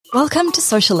Welcome to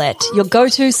Socialette, your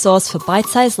go-to source for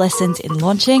bite-sized lessons in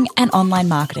launching and online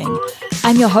marketing.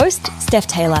 I'm your host, Steph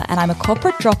Taylor, and I'm a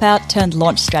corporate dropout turned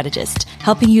launch strategist,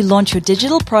 helping you launch your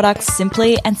digital products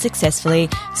simply and successfully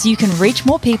so you can reach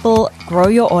more people, grow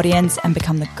your audience, and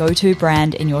become the go-to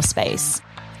brand in your space.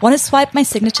 Want to swipe my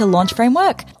signature launch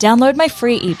framework? Download my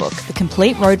free ebook, The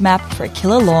Complete Roadmap for a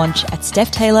Killer Launch at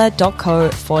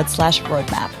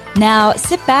stephtaylor.co/roadmap. Now,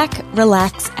 sit back,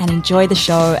 relax, and enjoy the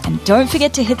show. And don't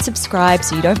forget to hit subscribe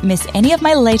so you don't miss any of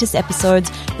my latest episodes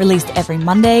released every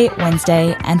Monday,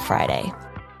 Wednesday, and Friday.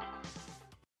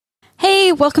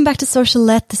 Hey, welcome back to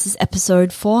Socialette. This is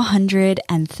episode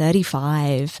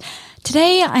 435.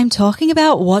 Today, I'm talking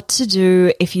about what to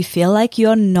do if you feel like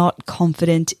you're not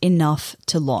confident enough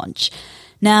to launch.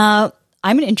 Now,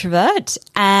 I'm an introvert,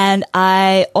 and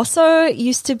I also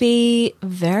used to be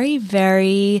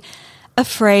very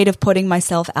afraid of putting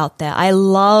myself out there. I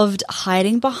loved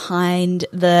hiding behind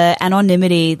the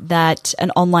anonymity that an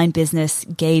online business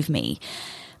gave me.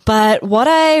 But what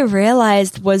I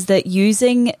realized was that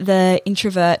using the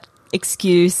introvert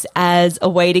excuse as a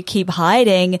way to keep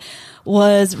hiding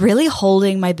was really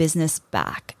holding my business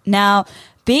back. Now,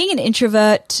 being an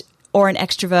introvert or an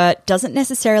extrovert doesn't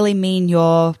necessarily mean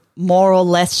you're more or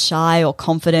less shy or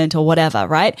confident or whatever,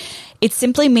 right? It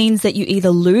simply means that you either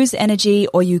lose energy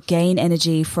or you gain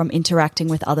energy from interacting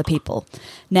with other people.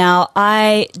 Now,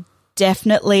 I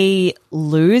definitely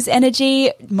lose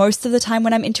energy most of the time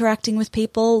when I'm interacting with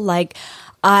people. Like,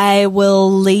 I will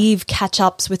leave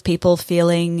catch-ups with people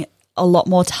feeling a lot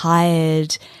more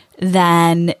tired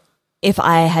than if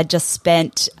I had just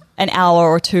spent an hour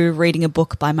or two reading a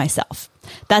book by myself.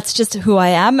 That's just who I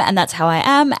am, and that's how I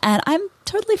am, and I'm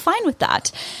totally fine with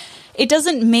that. It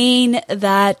doesn't mean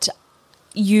that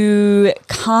you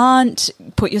can't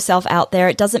put yourself out there.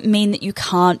 It doesn't mean that you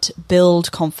can't build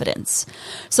confidence.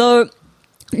 So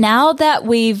now that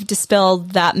we've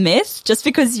dispelled that myth, just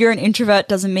because you're an introvert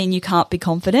doesn't mean you can't be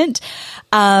confident.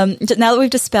 Now that we've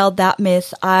dispelled that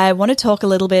myth, I want to talk a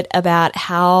little bit about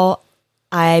how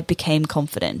I became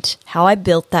confident, how I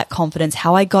built that confidence,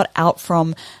 how I got out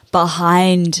from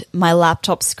behind my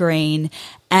laptop screen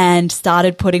and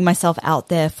started putting myself out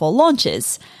there for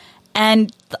launches.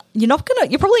 And you're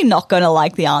probably not going to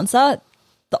like the answer.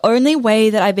 The only way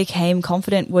that I became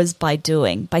confident was by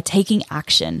taking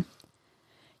action.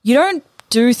 You don't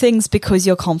do things because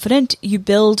you're confident. You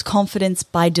build confidence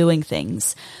by doing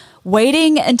things.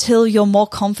 Waiting until you're more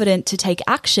confident to take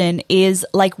action is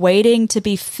like waiting to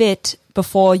be fit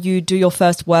before you do your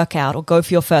first workout or go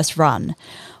for your first run.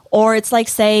 Or it's like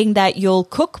saying that you'll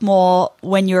cook more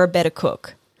when you're a better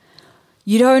cook.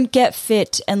 You don't get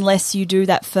fit unless you do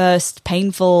that first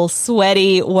painful,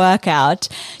 sweaty workout.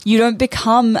 You don't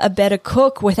become a better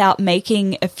cook without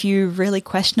making a few really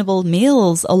questionable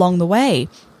meals along the way.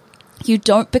 You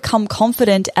don't become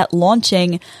confident at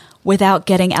launching without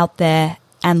getting out there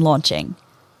and launching.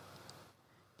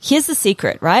 Here's the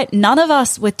secret, right? None of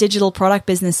us with digital product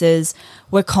businesses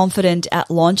were confident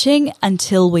at launching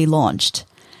until we launched.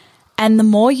 And the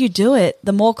more you do it,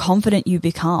 the more confident you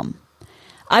become.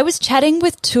 I was chatting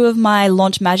with two of my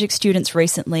Launch Magic students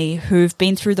recently who've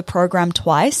been through the program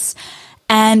twice.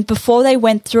 And before they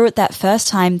went through it that first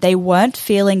time, they weren't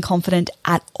feeling confident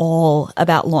at all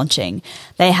about launching.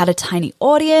 They had a tiny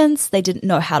audience. They didn't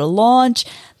know how to launch.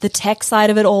 The tech side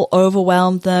of it all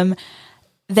overwhelmed them.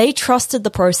 They trusted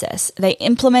the process. They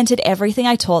implemented everything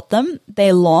I taught them.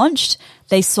 They launched.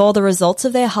 They saw the results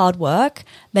of their hard work.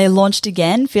 They launched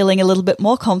again, feeling a little bit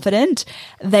more confident.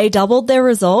 They doubled their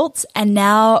results, and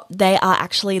now they are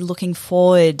actually looking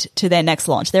forward to their next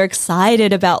launch. They're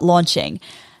excited about launching.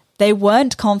 They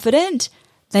weren't confident.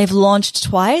 They've launched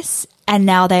twice, and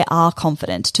now they are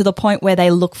confident to the point where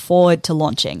they look forward to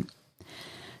launching.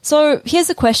 So here's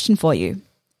a question for you.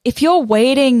 If you're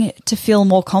waiting to feel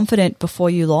more confident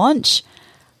before you launch,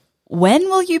 when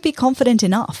will you be confident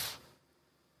enough?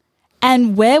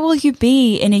 And where will you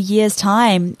be in a year's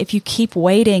time if you keep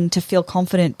waiting to feel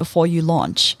confident before you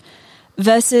launch?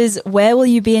 Versus where will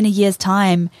you be in a year's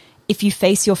time if you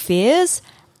face your fears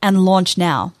and launch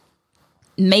now?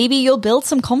 Maybe you'll build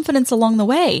some confidence along the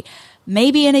way.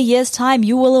 Maybe in a year's time,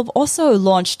 you will have also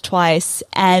launched twice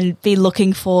and be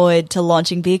looking forward to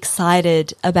launching, be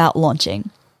excited about launching.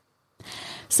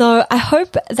 So I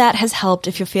hope that has helped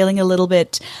if you're feeling a little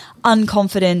bit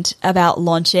unconfident about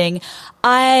launching,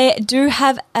 I do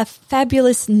have a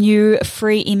fabulous new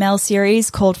free email series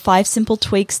called 5 Simple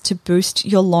Tweaks to Boost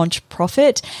Your Launch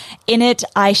Profit. In it,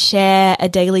 I share a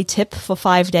daily tip for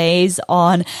 5 days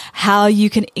on how you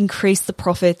can increase the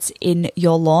profits in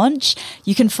your launch.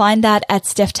 You can find that at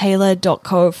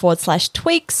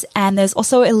stephtaylor.co/tweaks, and there's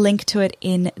also a link to it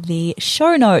in the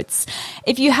show notes.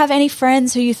 If you have any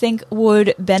friends who you think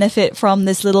would benefit from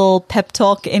this little pep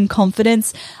talk in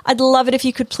confidence, I'd love it if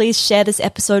you could please share this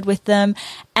episode with them.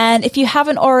 And if you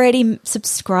haven't already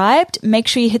subscribed, make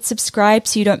sure you hit subscribe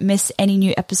so you don't miss any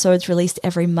new episodes released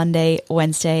every Monday,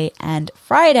 Wednesday, and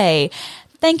Friday.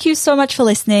 Thank you so much for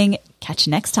listening. Catch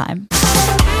you next time.